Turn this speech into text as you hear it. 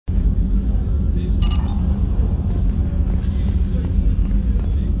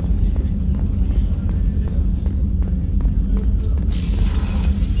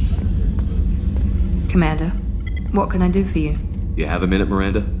What can I do for you? You have a minute,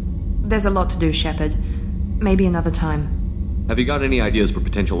 Miranda? There's a lot to do, Shepard. Maybe another time. Have you got any ideas for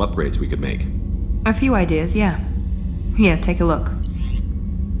potential upgrades we could make? A few ideas, yeah. Here, take a look.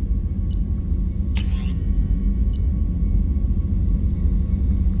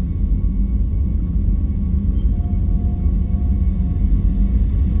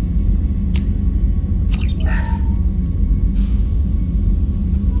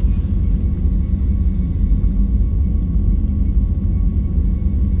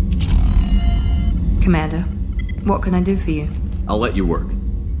 Commander, what can I do for you? I'll let you work.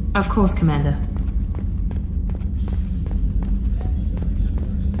 Of course, Commander.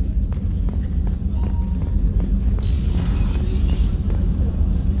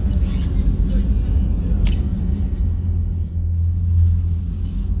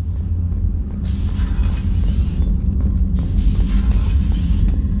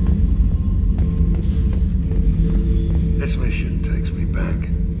 This mission takes me back.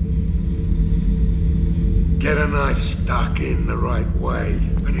 Get a knife stuck in the right way,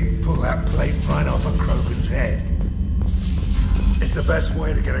 and you can pull that plate right off a Krogan's head. It's the best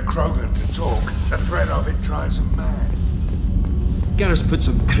way to get a Krogan to talk. The threat of it drives them mad. Garrus put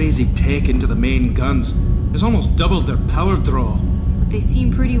some crazy tech into the main guns. It's almost doubled their power draw. They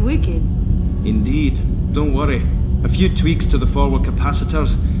seem pretty wicked. Indeed. Don't worry. A few tweaks to the forward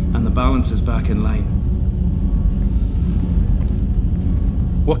capacitors, and the balance is back in line.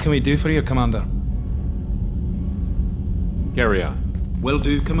 What can we do for you, Commander? Carry on. Will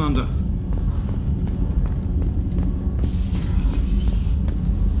do, Commander.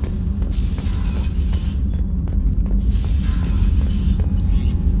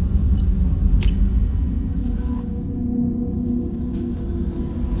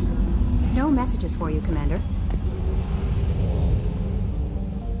 No messages for you, Commander.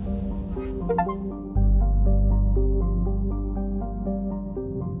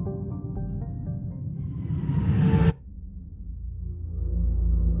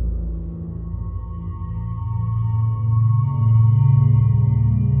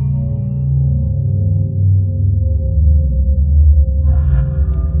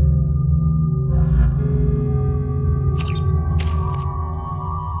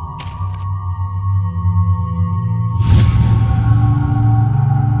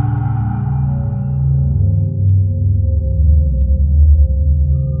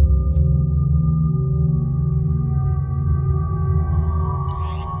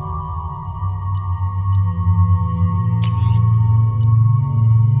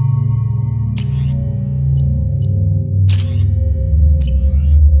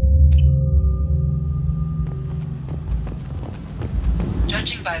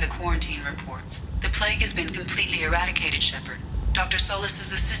 Judging by the quarantine reports, the plague has been completely eradicated, Shepard. Dr.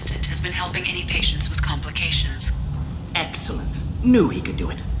 Solis's assistant has been helping any patients with complications. Excellent. Knew he could do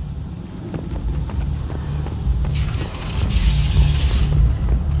it.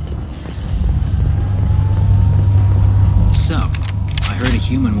 So, I heard a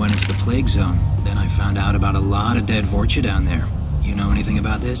human went into the plague zone. Then I found out about a lot of dead Vorcha down there. You know anything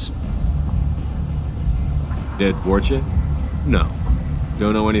about this? Dead Vorcha? No.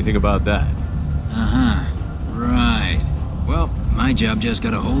 Don't know anything about that. Uh-huh. Right. Well, my job just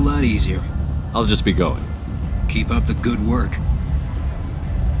got a whole lot easier. I'll just be going. Keep up the good work.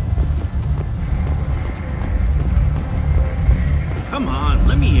 Come on,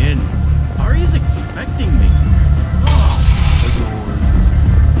 let me in. Ari's expecting me.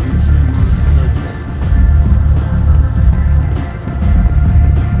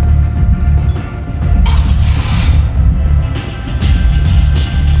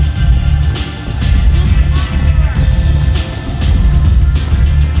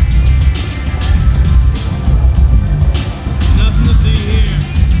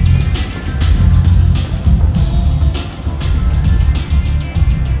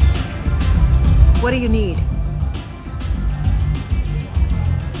 What do you need?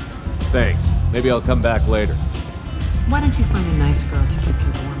 Thanks. Maybe I'll come back later. Why don't you find a nice girl to keep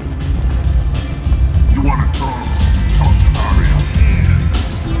you warm in the meantime? You want to talk? Talk to Aria.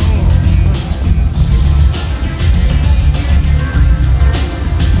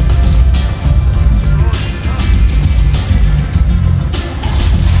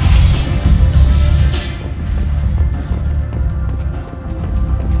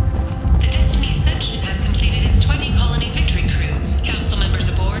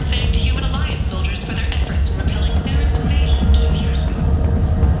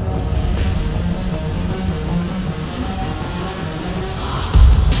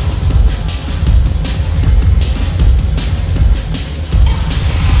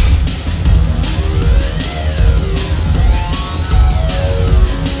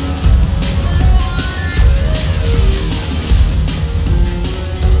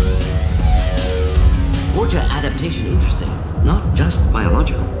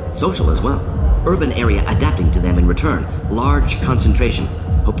 Social as well. Urban area adapting to them in return. Large concentration.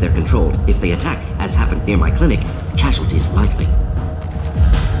 Hope they're controlled. If they attack, as happened near my clinic, casualties likely.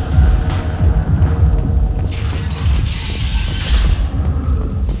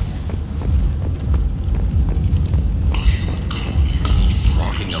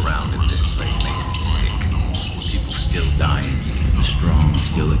 Walking around in this place makes me sick. People still dying. The strong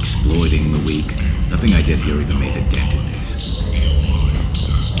still exploiting the weak. Nothing I did here even made a dent in this.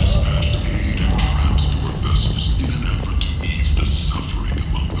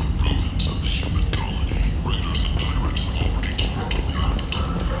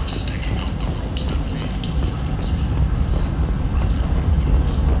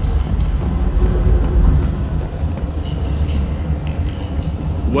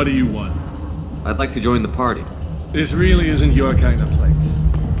 What do you want? I'd like to join the party. This really isn't your kind of place.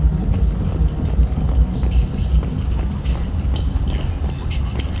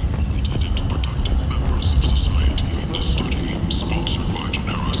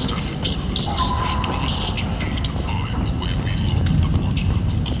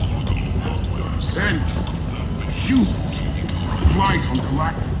 Then, shoot! Flight on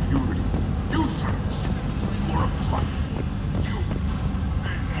galactic purity. You, sir, or a plight.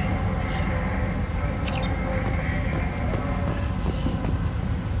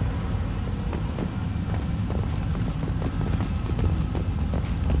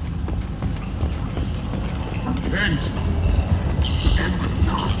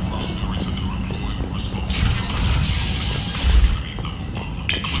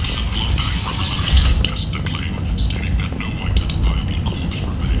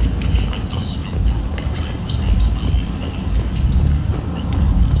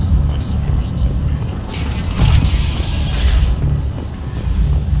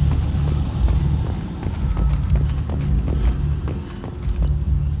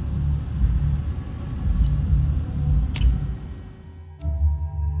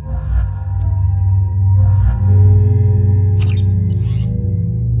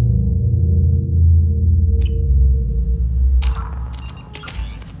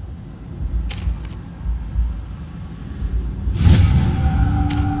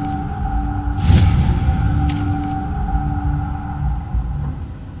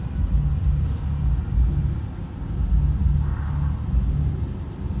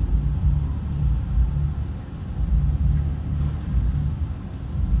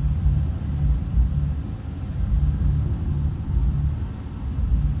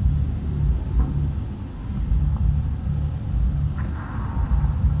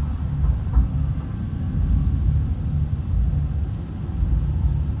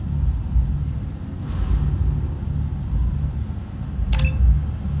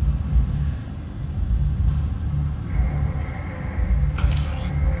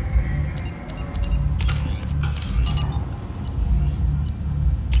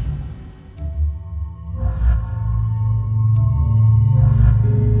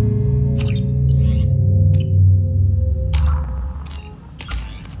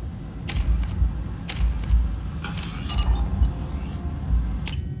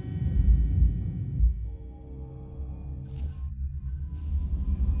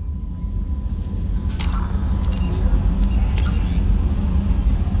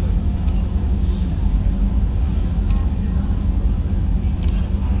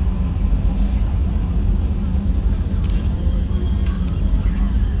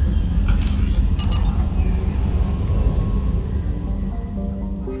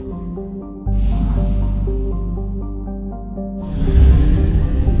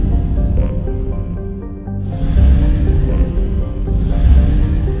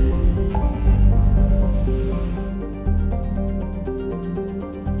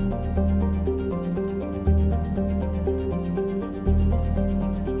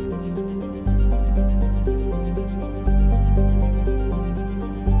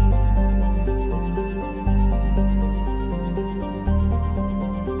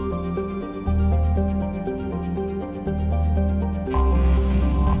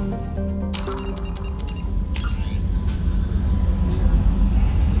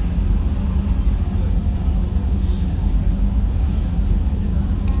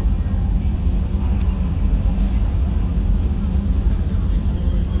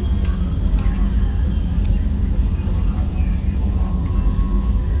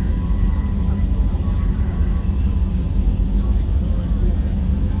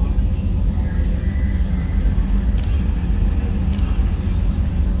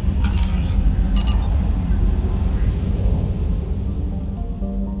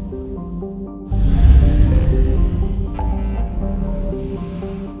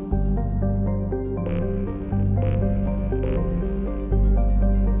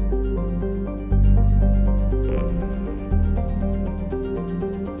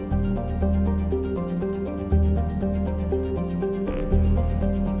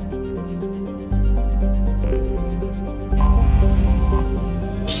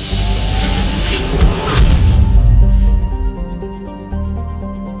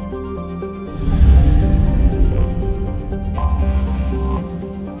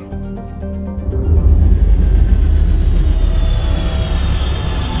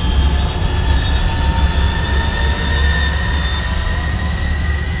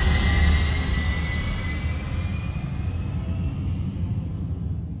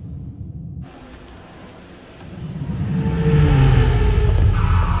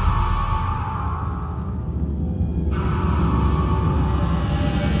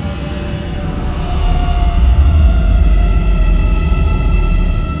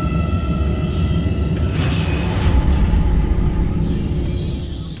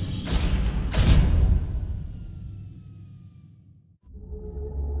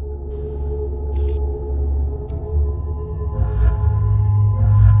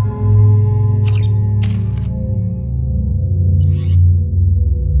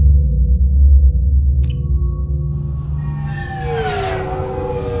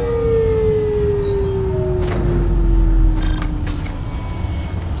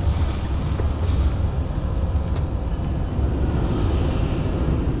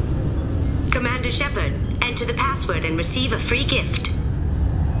 Shepard, enter the password and receive a free gift.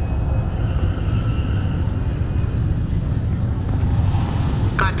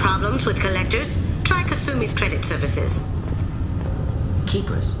 Got problems with collectors? Try Kasumi's credit services.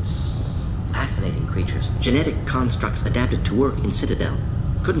 Keepers. Fascinating creatures. Genetic constructs adapted to work in Citadel.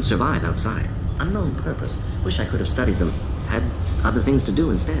 Couldn't survive outside. Unknown purpose. Wish I could have studied them. Had other things to do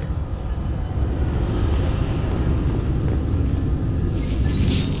instead.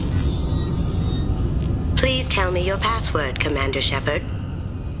 Please tell me your password, Commander Shepard.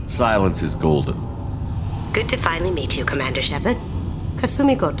 Silence is golden. Good to finally meet you, Commander Shepard.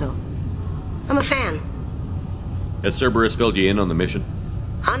 Kasumi Goto. I'm a fan. Has Cerberus filled you in on the mission?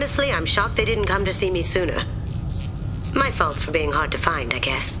 Honestly, I'm shocked they didn't come to see me sooner. My fault for being hard to find, I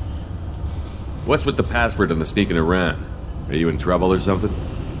guess. What's with the password and the sneaking around? Are you in trouble or something?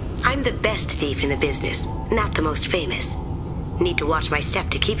 I'm the best thief in the business, not the most famous. Need to watch my step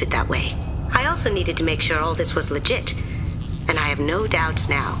to keep it that way. I also needed to make sure all this was legit. And I have no doubts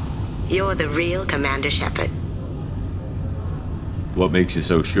now. You're the real Commander Shepard. What makes you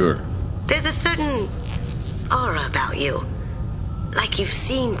so sure? There's a certain aura about you. Like you've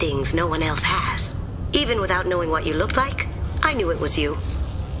seen things no one else has. Even without knowing what you looked like, I knew it was you.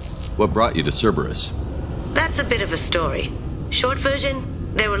 What brought you to Cerberus? That's a bit of a story. Short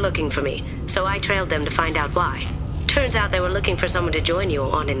version, they were looking for me, so I trailed them to find out why. Turns out they were looking for someone to join you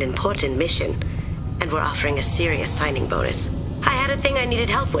on an important mission, and were offering a serious signing bonus. I had a thing I needed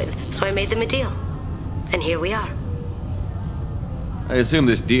help with, so I made them a deal. And here we are. I assume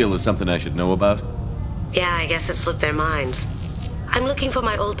this deal is something I should know about? Yeah, I guess it slipped their minds. I'm looking for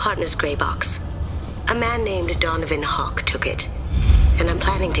my old partner's gray box. A man named Donovan Hawk took it, and I'm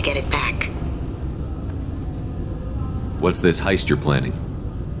planning to get it back. What's this heist you're planning?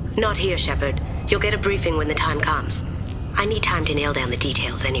 Not here, Shepard. You'll get a briefing when the time comes. I need time to nail down the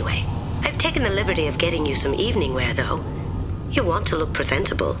details anyway. I've taken the liberty of getting you some evening wear, though. You want to look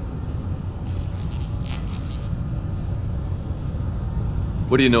presentable.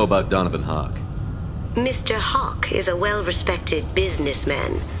 What do you know about Donovan Hawk? Mr. Hawk is a well-respected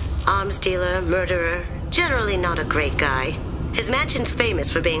businessman. Arms dealer, murderer, generally not a great guy. His mansion's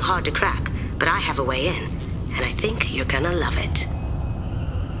famous for being hard to crack, but I have a way in, and I think you're gonna love it.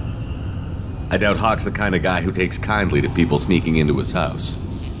 I doubt Hawk's the kind of guy who takes kindly to people sneaking into his house.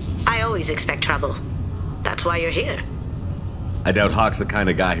 I always expect trouble. That's why you're here. I doubt Hawk's the kind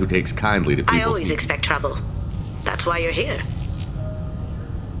of guy who takes kindly to people I always expect trouble. That's why you're here.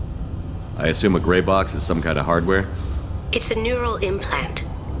 I assume a gray box is some kind of hardware? It's a neural implant.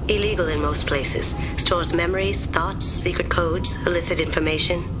 Illegal in most places. Stores memories, thoughts, secret codes, illicit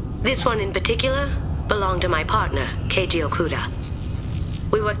information. This one in particular belonged to my partner, Keiji Okuda.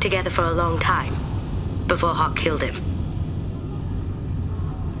 We worked together for a long time, before Hawk killed him.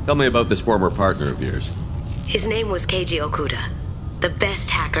 Tell me about this former partner of yours. His name was Keiji Okuda, the best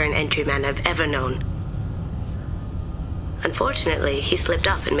hacker and entryman I've ever known. Unfortunately, he slipped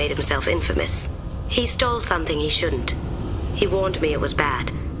up and made himself infamous. He stole something he shouldn't. He warned me it was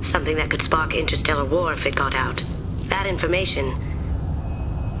bad, something that could spark interstellar war if it got out. That information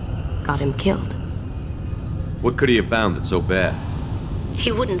got him killed. What could he have found that's so bad?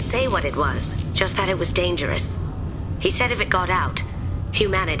 He wouldn't say what it was, just that it was dangerous. He said if it got out,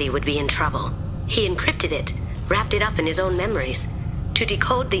 humanity would be in trouble. He encrypted it, wrapped it up in his own memories. To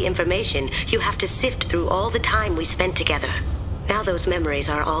decode the information, you have to sift through all the time we spent together. Now those memories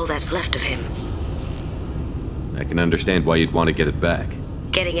are all that's left of him. I can understand why you'd want to get it back.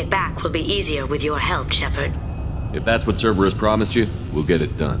 Getting it back will be easier with your help, Shepard. If that's what Cerberus promised you, we'll get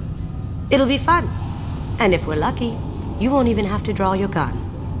it done. It'll be fun. And if we're lucky, you won't even have to draw your gun.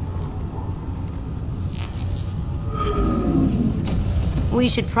 We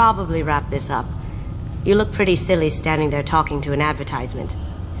should probably wrap this up. You look pretty silly standing there talking to an advertisement.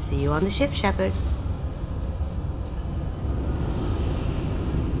 See you on the ship, Shepard.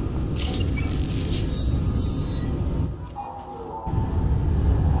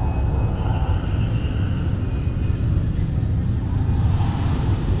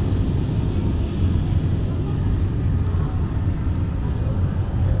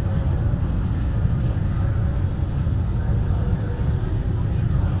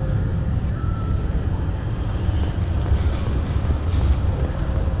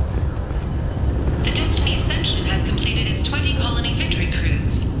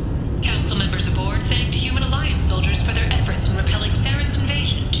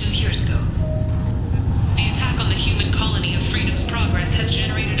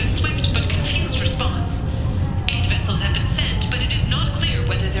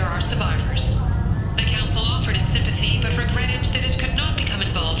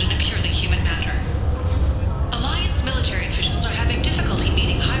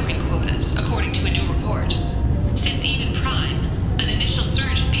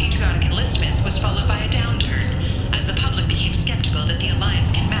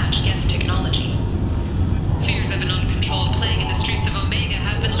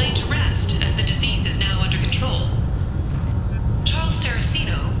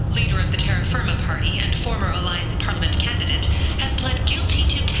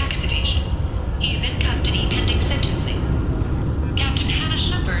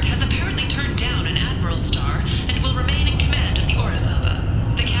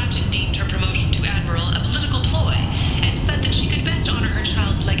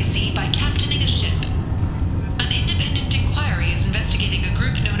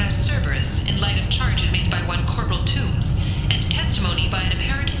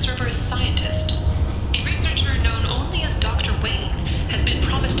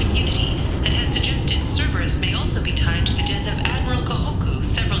 almost immunity and has suggested Cerberus may also be tied to the death of Admiral Kohoku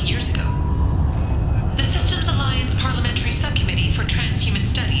several years ago. The Systems Alliance Parliamentary Subcommittee for Transhuman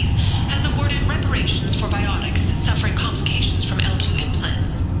Studies has awarded reparations for biotics suffering complications from L2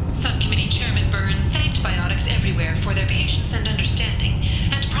 implants. Subcommittee Chairman Burns thanked biotics everywhere for their patience and understanding,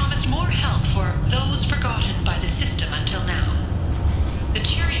 and promised more help for those forgotten by the system until now. The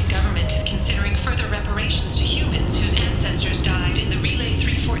Tyrian government is considering further reparations to humans whose ancestors died in the Relay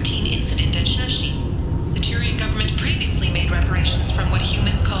 314 incident at Shashi. The Tyrian government previously made reparations from what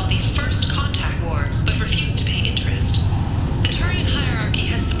humans call the First Contact War, but refused to pay interest. The Turian hierarchy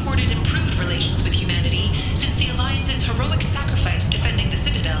has supported improved relations with humanity since the Alliance's heroic sacrifice defending the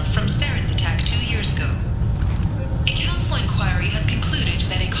Citadel from Saren's attack 2 years ago. A council inquiry has concluded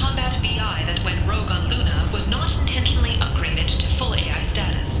that a combat VI that went rogue on Luna was not intentionally upgraded to full AI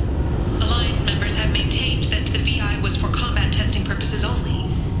status. Alliance members have maintained that the VI was for combat testing purposes only.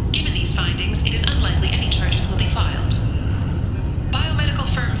 Given these findings, it is unlikely any charges will be filed. Biomedical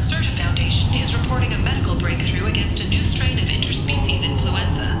firm Certa Foundation is reporting a medical breakthrough against a new strain of interspecies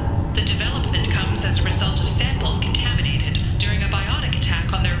influenza. The development comes as a result of samples contaminated during a biotic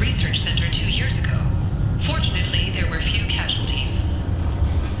attack on their research center 2 years ago. Fortunately, there were few casualties.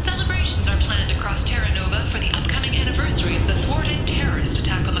 Celebrations are planned across Terra Nova for the upcoming anniversary of the thwarted terrorist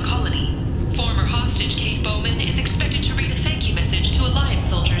attack on the colony. Former hostage Kate Bowman is expected to read a thank you message to Alliance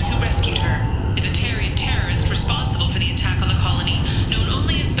soldiers who rescued her. The Batarian terrorist responsible for the attack on the colony, known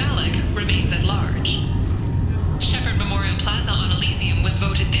only as Balak, remains at large. Shepherd Memorial Plaza on Elysium was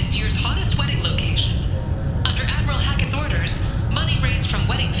voted this year's hottest wedding location. Under Admiral Hackett's orders, money raised from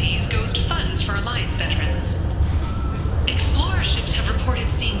wedding fees goes to funds for Alliance veterans. Explorer ships have reported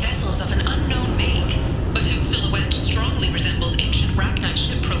seeing vessels of an unknown make, but whose silhouette strongly resembles ancient Rachni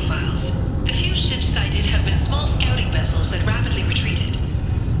ship profiles. The few ships sighted have been small scouting vessels that rapidly retreated.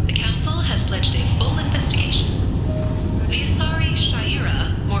 The Council has pledged a full investigation. The Asari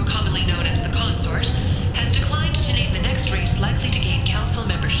Shaira, more commonly known as the Consort, has declined to name the next race likely to gain Council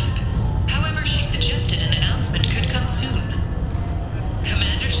membership. However, she suggested an announcement could come soon.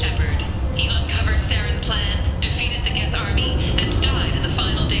 Commander Shepard. He uncovered Saren's plan, defeated the Geth army, and died in the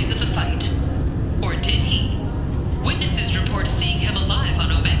final days of the fight. Or did he? Witnesses report seeing him alive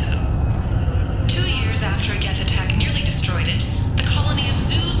on Omega. 2 years after a Geth attack nearly destroyed it, the colony of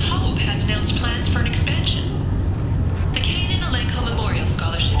Zoo's Hope has announced plans for an expansion. The Kanan Alenko Memorial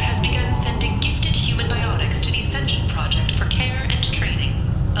Scholarship has begun sending gifted human biotics to the Ascension Project for care and training.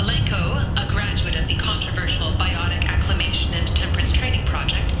 Alenko, a graduate of the controversial Biotic Acclimation and Temperance Training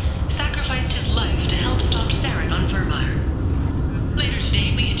Project, sacrificed his life to help stop Saren on Vermeer. Later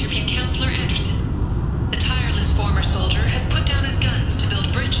today, we interview Counselor Anderson. The tireless former soldier has put down his guns to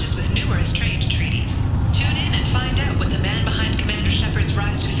build bridges with numerous trade treaties. Tune in and find out what the man behind Commander Shepard's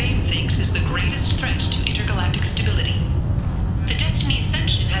rise to fame thinks is the greatest threat to intergalactic stability. The Destiny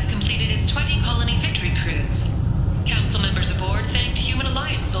Ascension has completed its 20-colony victory cruise. Council members aboard thanked Human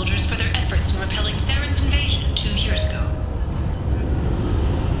Alliance soldiers for their efforts in repelling Saren's invasion 2 years ago.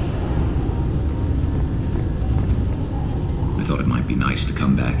 I thought it might be nice to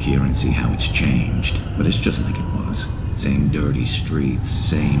come back here and see how it's changed, but it's just like it was. Same dirty streets,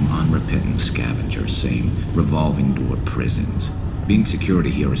 same unrepentant scavengers, same revolving door prisons. Being security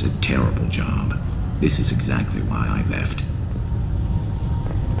here is a terrible job. This is exactly why I left.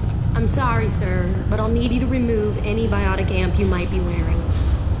 I'm sorry, sir, but I'll need you to remove any biotic amp you might be wearing.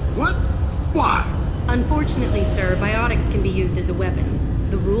 What? Why? Unfortunately, sir, biotics can be used as a weapon.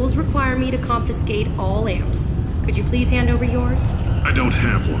 The rules require me to confiscate all amps. Could you please hand over yours? I don't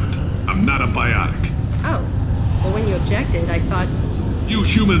have one. I'm not a biotic. Oh. Well, when you objected, I thought... You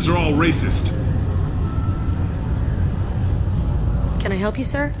humans are all racist. Can I help you,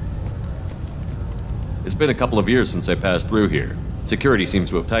 sir? It's been a couple of years since I passed through here. Security seems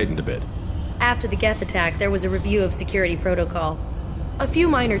to have tightened a bit. After the Geth attack, there was a review of security protocol. A few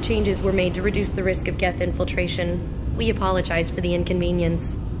minor changes were made to reduce the risk of Geth infiltration. We apologize for the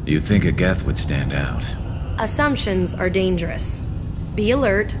inconvenience. You think a Geth would stand out? Assumptions are dangerous. Be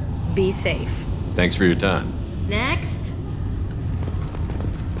alert, be safe. Thanks for your time. Next.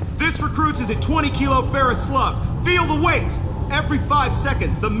 This recruits is a 20-kilo ferrous slug. Feel the weight! Every 5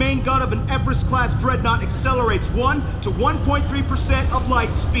 seconds, the main gun of an Everest-class dreadnought accelerates 1 to 1.3% of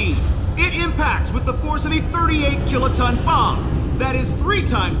light speed. It impacts with the force of a 38-kiloton bomb. That is 3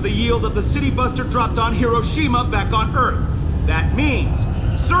 times the yield of the city buster dropped on Hiroshima back on Earth. That means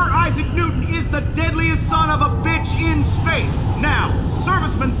Sir Isaac Newton is the deadliest son of a bitch in space. Now,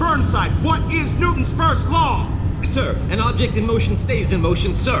 Serviceman Burnside, what is Newton's first law? Sir, an object in motion stays in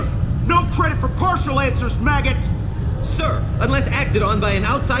motion, sir. No credit for partial answers, maggot! Sir, unless acted on by an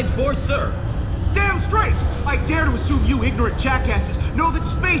outside force, sir. Damn straight! I dare to assume you ignorant jackasses know that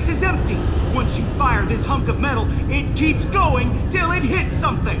space is empty. Once you fire this hunk of metal, it keeps going till it hits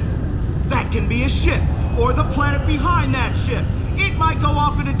something. That can be a ship, or the planet behind that ship. It might go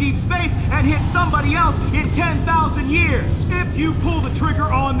off into deep space and hit somebody else in 10,000 years. If you pull the trigger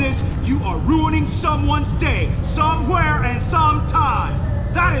on this, you are ruining someone's day, somewhere and sometime.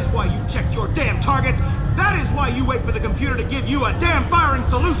 That is why you check your damn targets. That is why you wait for the computer to give you a damn firing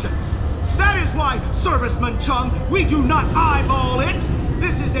solution. That is why, Serviceman Chung, we do not eyeball it.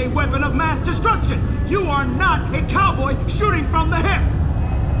 This is a weapon of mass destruction. You are not a cowboy shooting from the hip.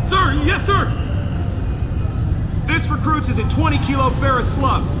 Sir, yes, sir. This recruits is a 20-kilo ferrous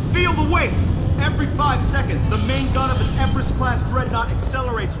slug. Feel the weight. Every 5 seconds, the main gun of an Everest-class dreadnought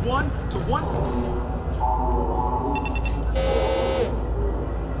accelerates 1 to 1.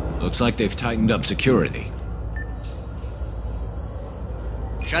 Looks like they've tightened up security.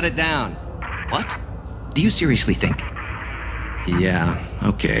 Shut it down. What? Do you seriously think? Yeah,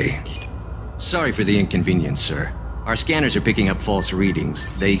 okay. Sorry for the inconvenience, sir. Our scanners are picking up false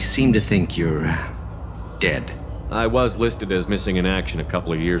readings. They seem to think you're dead. I was listed as missing in action a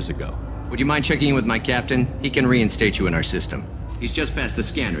couple of years ago. Would you mind checking in with my captain? He can reinstate you in our system. He's just past the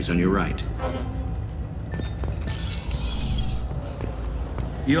scanners on your right.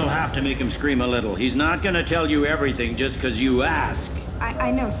 You'll have to make him scream a little. He's not gonna tell you everything just because you ask.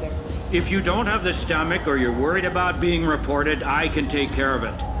 I know, sir. If you don't have the stomach or you're worried about being reported, I can take care of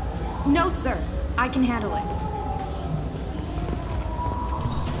it. No, sir. I can handle it.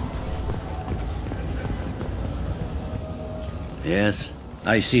 Yes,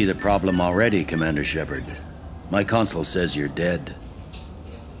 I see the problem already, Commander Shepard. My console says you're dead.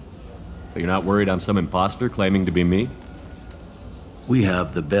 But you're not worried I'm some imposter claiming to be me? We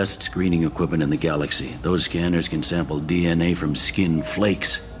have the best screening equipment in the galaxy. Those scanners can sample DNA from skin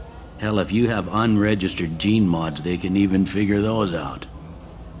flakes. Hell, if you have unregistered gene mods, they can even figure those out.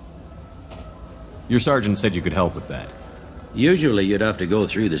 Your sergeant said you could help with that. Usually you'd have to go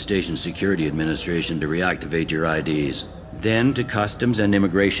through the station security administration to reactivate your IDs. Then to customs and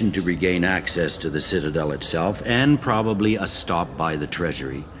immigration to regain access to the Citadel itself, and probably a stop by the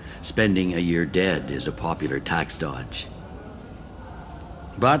Treasury. Spending a year dead is a popular tax dodge.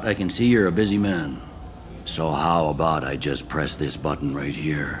 But I can see you're a busy man. So how about I just press this button right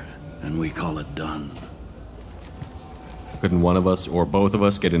here, and we call it done? Couldn't one of us, or both of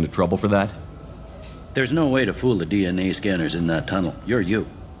us, get into trouble for that? There's no way to fool the DNA scanners in that tunnel. You're you.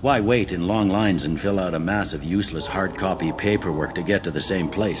 Why wait in long lines and fill out a massive useless hard copy paperwork to get to the same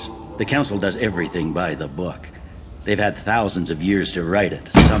place? The Council does everything by the book. They've had thousands of years to write it.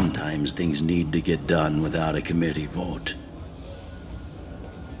 Sometimes things need to get done without a committee vote.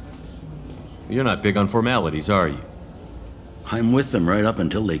 You're not big on formalities, are you? I'm with them right up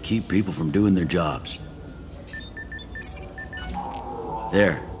until they keep people from doing their jobs.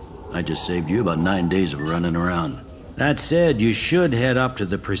 There. I just saved you about 9 days of running around. That said, you should head up to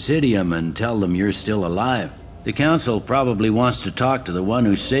the Presidium and tell them you're still alive. The Council probably wants to talk to the one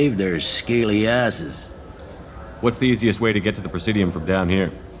who saved their scaly asses. What's the easiest way to get to the Presidium from down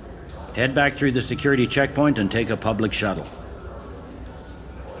here? Head back through the security checkpoint and take a public shuttle.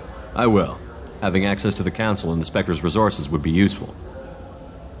 I will. Having access to the Council and the Spectre's resources would be useful.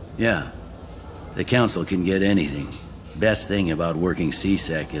 Yeah. The Council can get anything. Best thing about working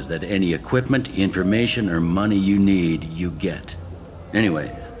CSEC is that any equipment, information, or money you need, you get.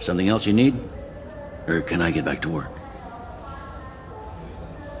 Anyway, something else you need? Or can I get back to work?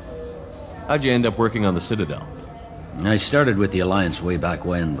 How'd you end up working on the Citadel? I started with the Alliance way back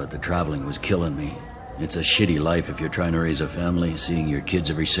when, but the traveling was killing me. It's a shitty life if you're trying to raise a family, seeing your kids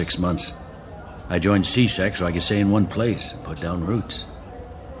every 6 months. I joined CSEC so I could stay in one place and put down roots.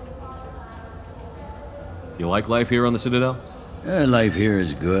 You like life here on the Citadel? Life here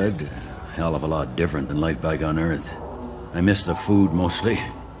is good. Hell of a lot different than life back on Earth. I miss the food mostly.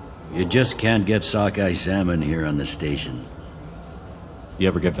 You just can't get sockeye salmon here on the station. You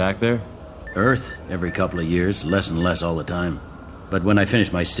ever get back there? Earth, every couple of years, less and less all the time. But when I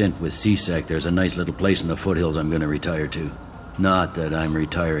finish my stint with CSEC, there's a nice little place in the foothills I'm going to retire to. Not that I'm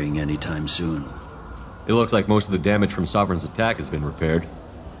retiring anytime soon. It looks like most of the damage from Sovereign's attack has been repaired.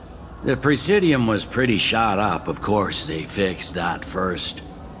 The Presidium was pretty shot up. Of course, they fixed that first.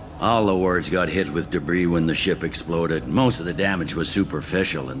 All the wards got hit with debris when the ship exploded. Most of the damage was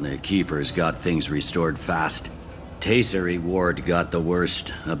superficial, and the Keepers got things restored fast. Tasery Ward got the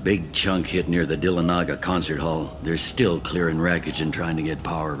worst. A big chunk hit near the Dillanaga concert hall. They're still clearing wreckage and trying to get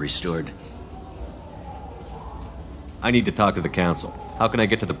power restored. I need to talk to the Council. How can I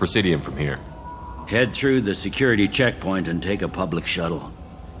get to the Presidium from here? Head through the security checkpoint and take a public shuttle.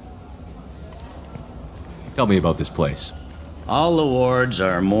 Tell me about this place. All the wards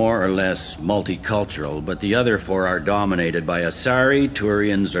are more or less multicultural, but the other 4 are dominated by Asari,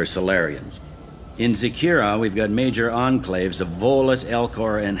 Turians, or Solarians. In Zakira, we've got major enclaves of Volus,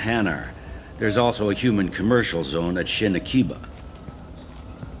 Elcor, and Hanar. There's also a human commercial zone at Shinakiba.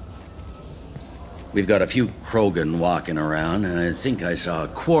 We've got a few Krogan walking around, and I think I saw a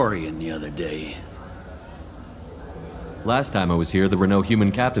Quarian the other day. Last time I was here, there were no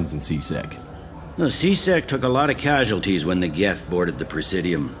human captains in CSEC. No, CSEC took a lot of casualties when the Geth boarded the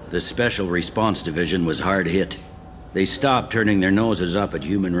Presidium. The Special Response Division was hard hit. They stopped turning their noses up at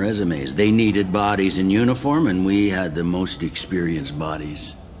human resumes. They needed bodies in uniform, and we had the most experienced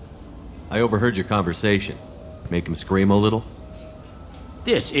bodies. I overheard your conversation. Make him scream a little?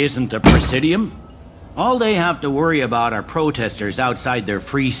 This isn't a Presidium. All they have to worry about are protesters outside their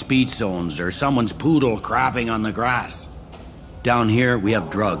free speech zones or someone's poodle crapping on the grass. Down here, we have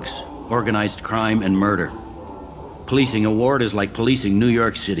drugs, organized crime, and murder. Policing a ward is like policing New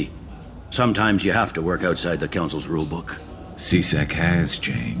York City. Sometimes you have to work outside the Council's rulebook. CSEC has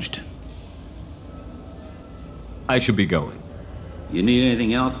changed. I should be going. You need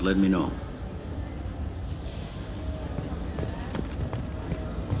anything else, let me know.